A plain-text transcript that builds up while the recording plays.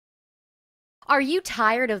Are you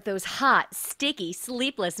tired of those hot, sticky,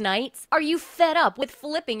 sleepless nights? Are you fed up with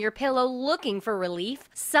flipping your pillow looking for relief?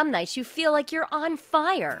 Some nights you feel like you're on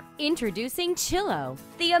fire. Introducing Chillow,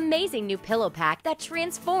 the amazing new pillow pack that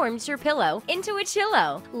transforms your pillow into a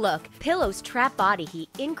Chillow. Look, pillows trap body heat,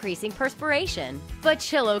 increasing perspiration, but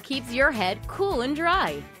Chillow keeps your head cool and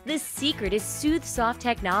dry. The secret is Soothe Soft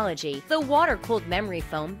technology, the water-cooled memory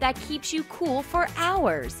foam that keeps you cool for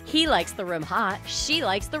hours. He likes the room hot, she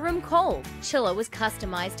likes the room cold. Chillow is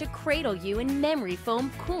customized to cradle you in memory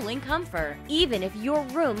foam cooling comfort. Even if your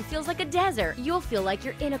room feels like a desert, you'll feel like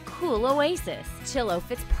you're in a cool oasis. Chillow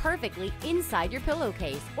fits perfectly inside your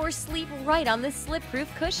pillowcase or sleep right on this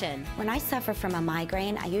slip-proof cushion. When I suffer from a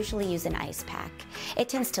migraine, I usually use an ice pack. It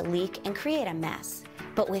tends to leak and create a mess.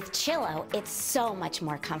 But with Chillow, it's so much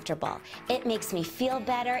more comfortable. It makes me feel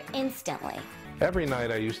better instantly. Every night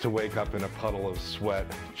I used to wake up in a puddle of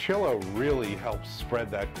sweat. Chillow really helps spread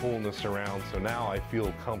that coolness around, so now I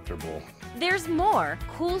feel comfortable. There's more.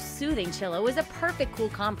 Cool Soothing Chillow is a perfect cool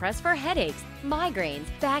compress for headaches, migraines,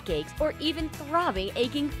 backaches, or even throbbing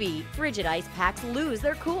aching feet. Frigid ice packs lose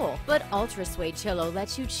their cool, but Ultra Suede Chillow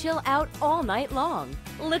lets you chill out all night long.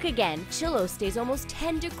 Look again, Chillow stays almost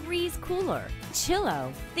 10 degrees cooler.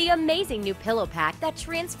 Chillow, the amazing new pillow pack that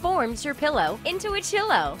transforms your pillow into a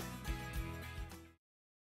Chillow.